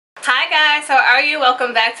Hi guys, how are you?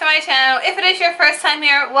 Welcome back to my channel. If it is your first time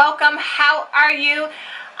here, welcome. How are you?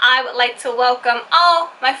 I would like to welcome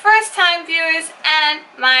all my first time viewers and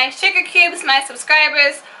my sugar cubes, my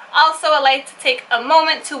subscribers. Also, I'd like to take a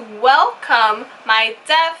moment to welcome my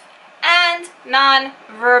deaf and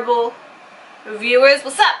non-verbal viewers.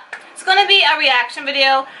 What's up? It's going to be a reaction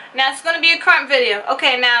video. Now, it's going to be a crump video.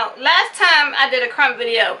 Okay, now, last time I did a crump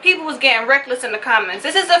video, people was getting reckless in the comments.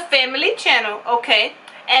 This is a family channel, okay?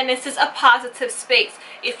 And this is a positive space.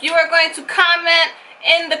 If you are going to comment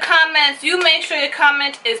in the comments, you make sure your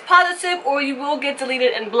comment is positive or you will get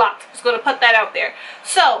deleted and blocked. Just going to put that out there.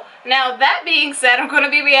 So, now that being said, I'm going to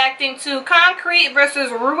be reacting to Konkrete versus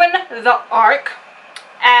Ruin the ARK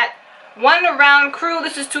at One Round Crew.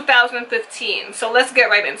 This is 2015. So, let's get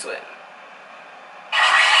right into it.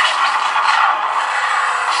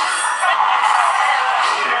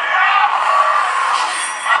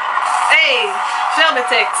 Hey! Shelter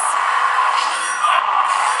ticks.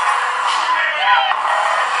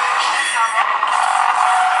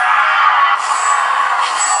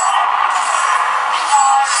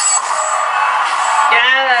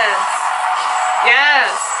 Yes.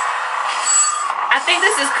 Yes. I think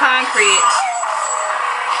this is Konkrete.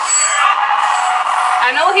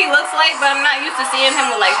 I know what he looks like, but I'm not used to seeing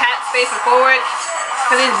him with like hats facing forward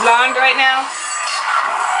because he's blonde right now.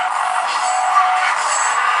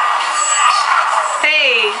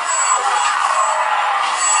 Hey.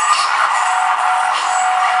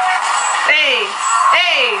 Hey.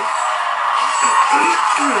 Hey.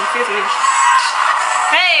 Excuse me.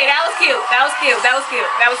 Hey, that was cute. That was cute. That was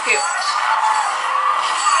cute. That was cute.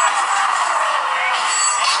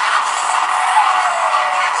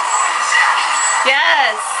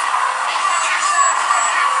 Yes.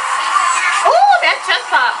 Ooh, that chest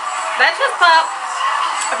pop. That chest pop.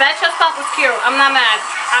 That chest pop was cute. I'm not mad.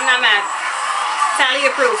 I'm not mad. Tally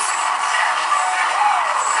approves.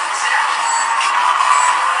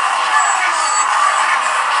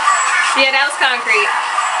 Yeah, that was Konkrete.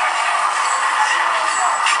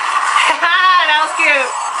 That was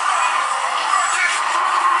cute.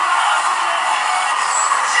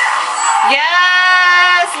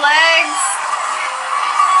 Yes, legs.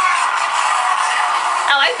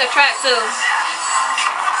 I like the track too.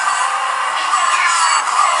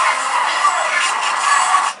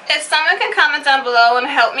 If someone can comment down below and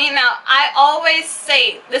help me. Now, I always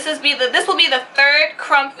say this will be the third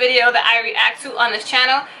crump video that I react to on this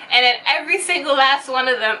channel, and in every single last one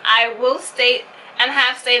of them, I will state and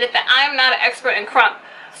have stated that I am not an expert in crump.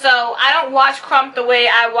 So I don't watch crump the way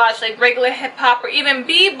I watch like regular hip hop or even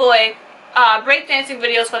b-boy breakdancing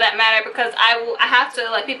videos for that matter, because I have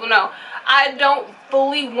to let people know I don't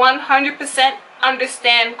fully 100%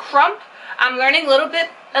 understand crump. I'm learning a little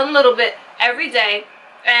bit every day.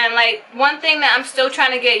 And like one thing that I'm still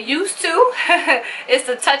trying to get used to is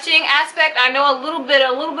the touching aspect. I know a little bit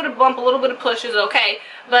of bump, a little bit of push is okay,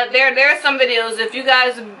 but there are some videos, if you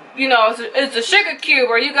guys, you know, it's a sugar cube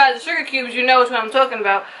or you guys are sugar cubes, you know what I'm talking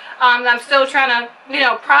about. I'm still trying to, you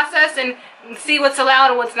know, process and see what's allowed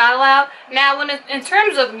and what's not allowed. Now, when in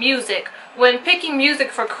terms of music, when picking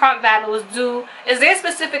music for crump battles, is there a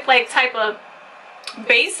specific like type of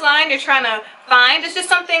bass line you're trying to find? It's just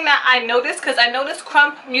something that I noticed, because I noticed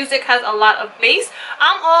crump music has a lot of bass.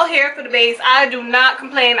 I'm all here for the bass. I do not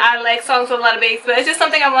complain. I like songs with a lot of bass, but it's just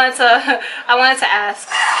something I wanted to ask.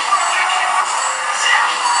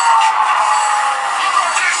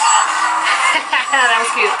 That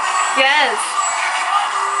was cute. Yes.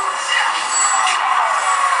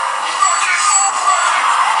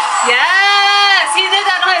 Yes, he did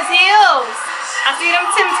that on his heels. I see them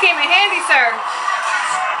Tims came in handy, sir.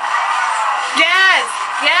 Yes,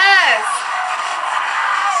 yes.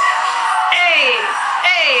 Hey,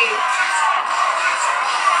 hey.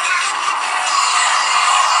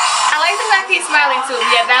 I like the fact he's smiling too.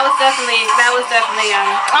 Yeah, that was definitely,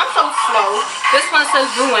 I'm so slow. This one says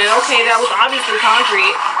Ruin. Okay, that was obviously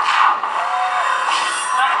Konkrete.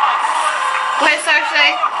 What did Sir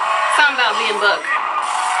say? Something about being booked.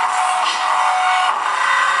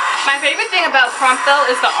 My favorite thing about crump though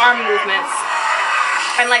is the arm movements.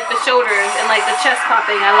 And like the shoulders and like the chest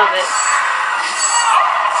popping. I love it.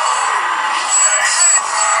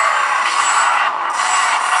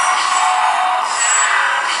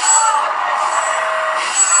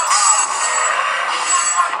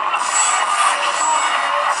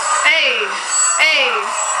 Hey, hey.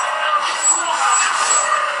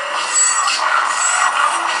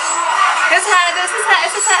 Is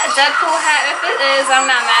this hat a Deadpool hat? If it is, I'm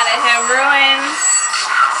not mad at him. Ruin.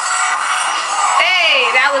 Hey,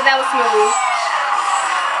 that was smooth.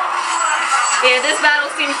 Yeah, this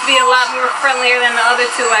battle seems to be a lot more friendlier than the other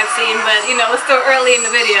two I've seen, but you know, it's still early in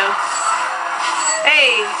the video.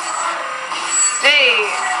 Hey! Hey!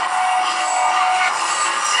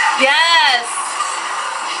 Yes!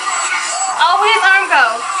 Oh, where'd his arm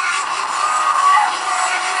go?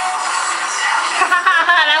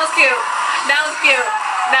 That was cute. That was cute.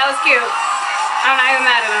 That was cute. I'm not even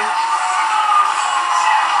mad at him.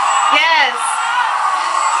 Yes!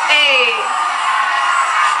 Hey!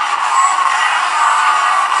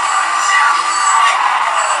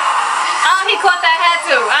 Oh, he caught that head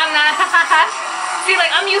too. I'm not. See,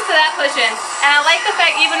 like, I'm used to that pushing. And I like the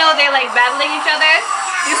fact, even though they're like battling each other,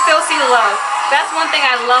 you still see the love. That's one thing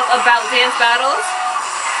I love about dance battles.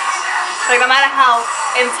 Like, no matter how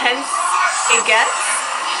intense it gets,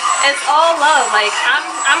 it's all love. Like,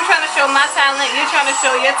 I'm trying to show my talent, you're trying to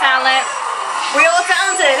show your talent. We're all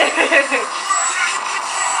talented.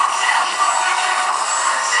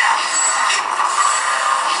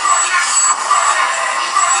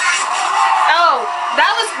 Oh,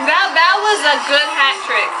 that was a good hat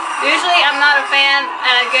trick. Usually I'm not a fan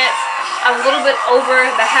and I get a little bit over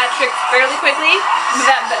the hat trick fairly quickly.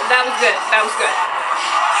 That was good. That was good.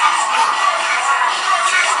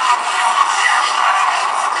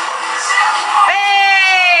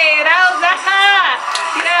 Hey, that was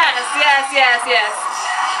yes, yes, yes, yes.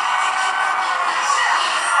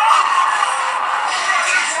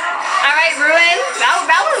 All right, Ruin.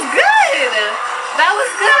 That was good. That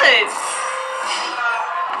was good.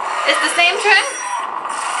 It's the same trick?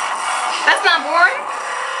 That's not boring?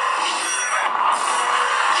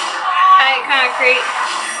 Alright, Concrete.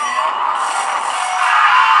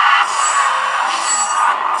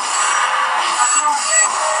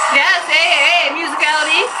 Yes, hey,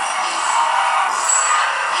 musicality.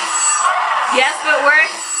 Yes,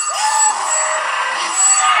 footwork.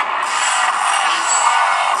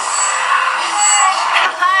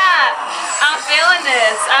 Haha! I'm feeling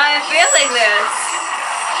this. I'm feeling this.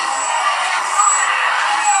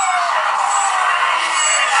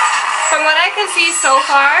 From what I can see so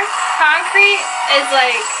far, Concrete is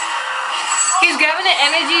like, he's giving it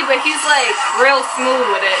energy, but he's like real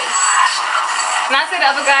smooth with it. Not to say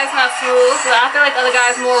the other guy's not smooth, but I feel like the other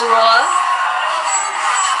guy's more raw.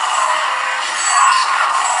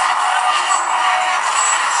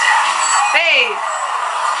 Hey!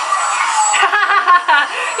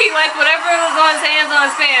 He like whatever was on his hands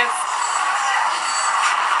on his pants.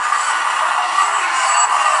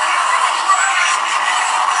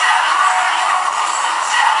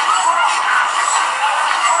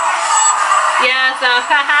 Yeah, so,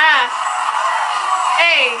 haha.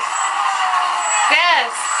 Hey.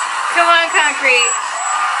 Yes. Come on, Concrete.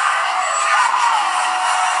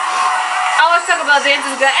 I always talk about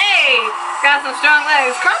dances good. Hey. Got some strong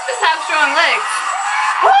legs. Crumpets have strong legs.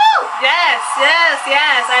 Woo! Yes, yes,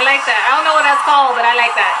 yes. I like that. I don't know what that's called, but I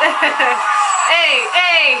like that. Hey,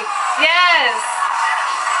 hey. Yes.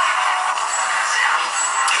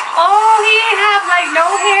 Oh, he didn't have like no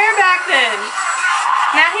hair back then.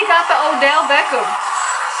 Now he got the Odell Beckham.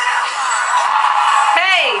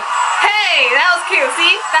 Hey! Hey! That was cute.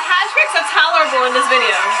 See? The hat tricks are tolerable in this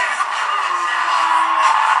video.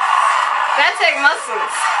 That takes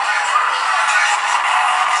muscles.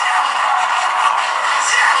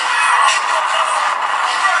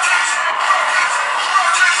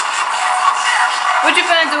 What you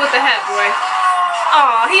gonna do with the hat, boy?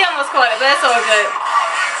 Aw, he almost caught it, but it's all good.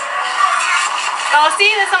 Oh,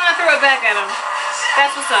 see? Then someone threw it back at him.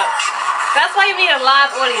 That's what's up. That's why you need a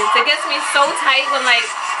live audience. It gets me so tight when like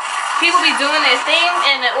people be doing their thing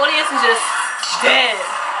and the audience is just dead.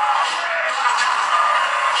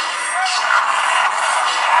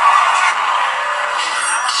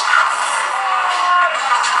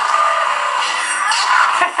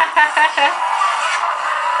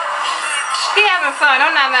 He having fun.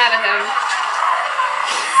 I'm not mad at him.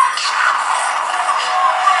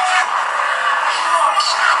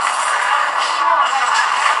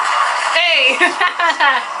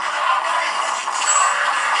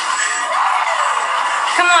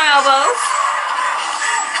 Come on, elbows.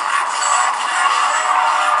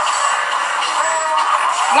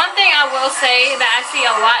 One thing I will say that I see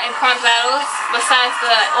a lot in crunk battles, besides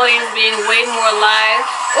the audience being way more live.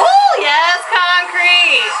 Ooh, yes,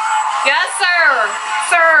 Concrete. Yes, sir.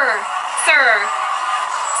 Sir. Sir.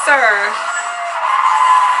 Sir.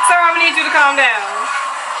 Sir, I'm gonna need you to calm down.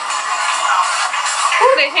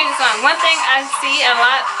 Ooh, they changed the song. One thing I see a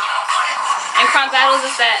lot in crunk battles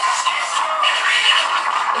is that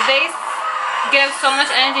they give so much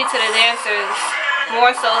energy to the dancers, more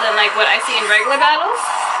so than like what I see in regular battles,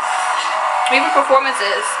 even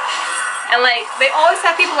performances. And like, they always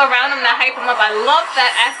have people around them that hype them up. I love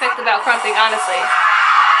that aspect about crumping, honestly.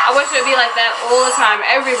 I wish it would be like that all the time,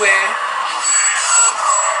 everywhere.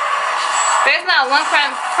 There's not one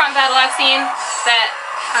crump battle I've seen that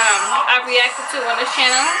I've reacted to on this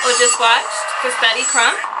channel or just watched to study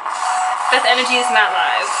crump that the energy is not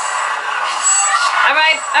live.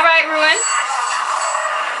 Alright, Ruin.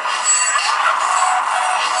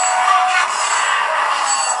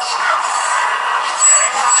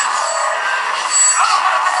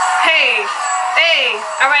 Hey,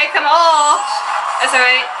 alright, come on. That's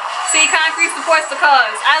alright. See, Concrete supports the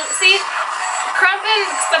cause. See, crumping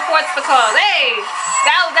supports the cause. Hey,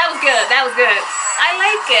 that was good. That was good. I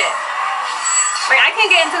like it. Like, I can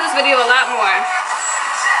get into this video a lot more.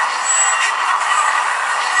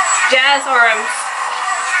 Jazz arms.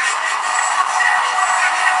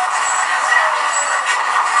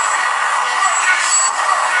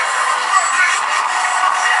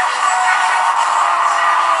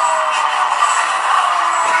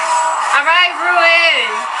 Alright, Ruin.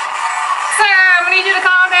 Sir, I need you to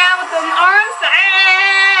calm down with the arms.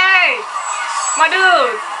 Hey! My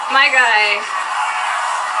dude. My guy.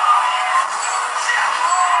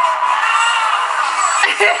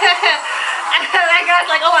 That guy's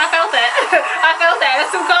like, oh, I felt that. I felt that.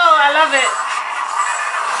 That's too cold. I love it.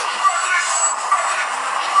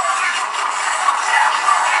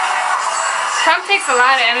 Crump takes a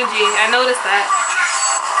lot of energy. I noticed that.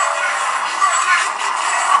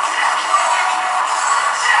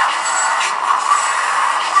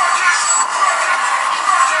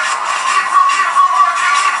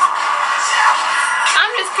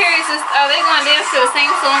 I'm just curious, are they going to dance to the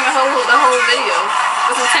same song the whole video?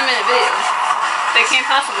 It's a 10-minute video. They can't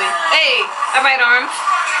possibly. Hey, alright, arms.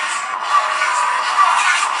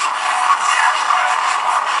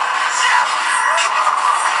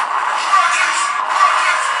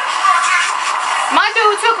 My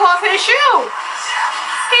dude took off his shoe.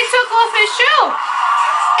 He took off his shoe.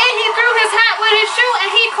 And he threw his hat with his shoe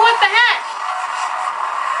and he caught the hat.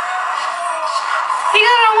 He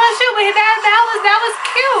got it on one shoe, but that was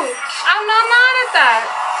cute. I'm not mad at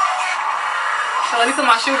that. So let me put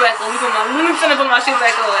my shoe back on. Let me put my shoe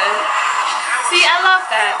back on. See, I love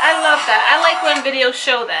that. I love that. I like when videos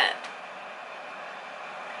show that.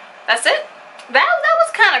 That's it? That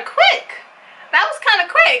was kind of quick. That was kind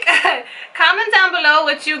of quick. Comment down below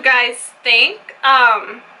what you guys think.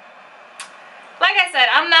 Like I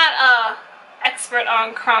said, I'm not a expert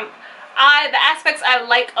on crump. The aspects I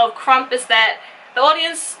like of crump is that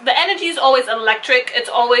the energy is always electric. It's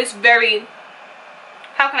always very,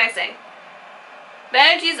 how can I say? The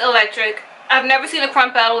energy is electric. I've never seen a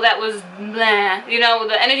crump battle that was blah. You know,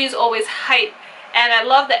 the energy is always hype. And I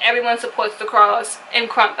love that everyone supports the cause in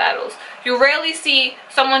crump battles. You rarely see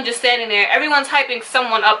someone just standing there. Everyone's hyping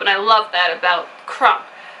someone up, and I love that about crump.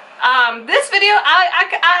 This video,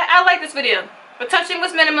 I like this video. The touching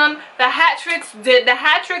was minimum. The hat tricks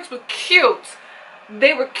were cute.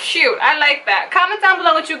 They were cute. I like that. Comment down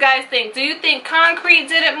below what you guys think. Do you think Concrete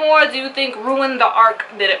did it more? Do you think Ruin the ARK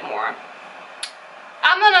did it more?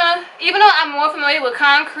 Even though I'm more familiar with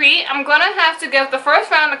Concrete, I'm gonna have to give the first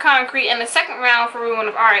round to Concrete and the second round for Ruin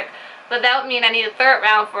of ARK. But that would mean I need a third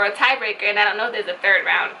round for a tiebreaker, and I don't know if there's a third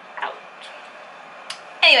round out.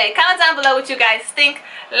 Anyway, comment down below what you guys think.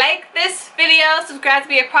 Like this video, subscribe to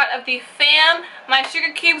be a part of the fam. My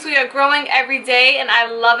sugar cubes, we are growing every day, and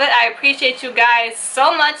I love it. I appreciate you guys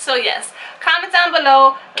so much. So yes, comment down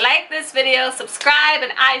below, like this video, subscribe,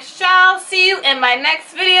 and I shall see you in my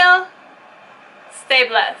next video. Stay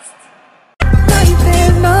blessed.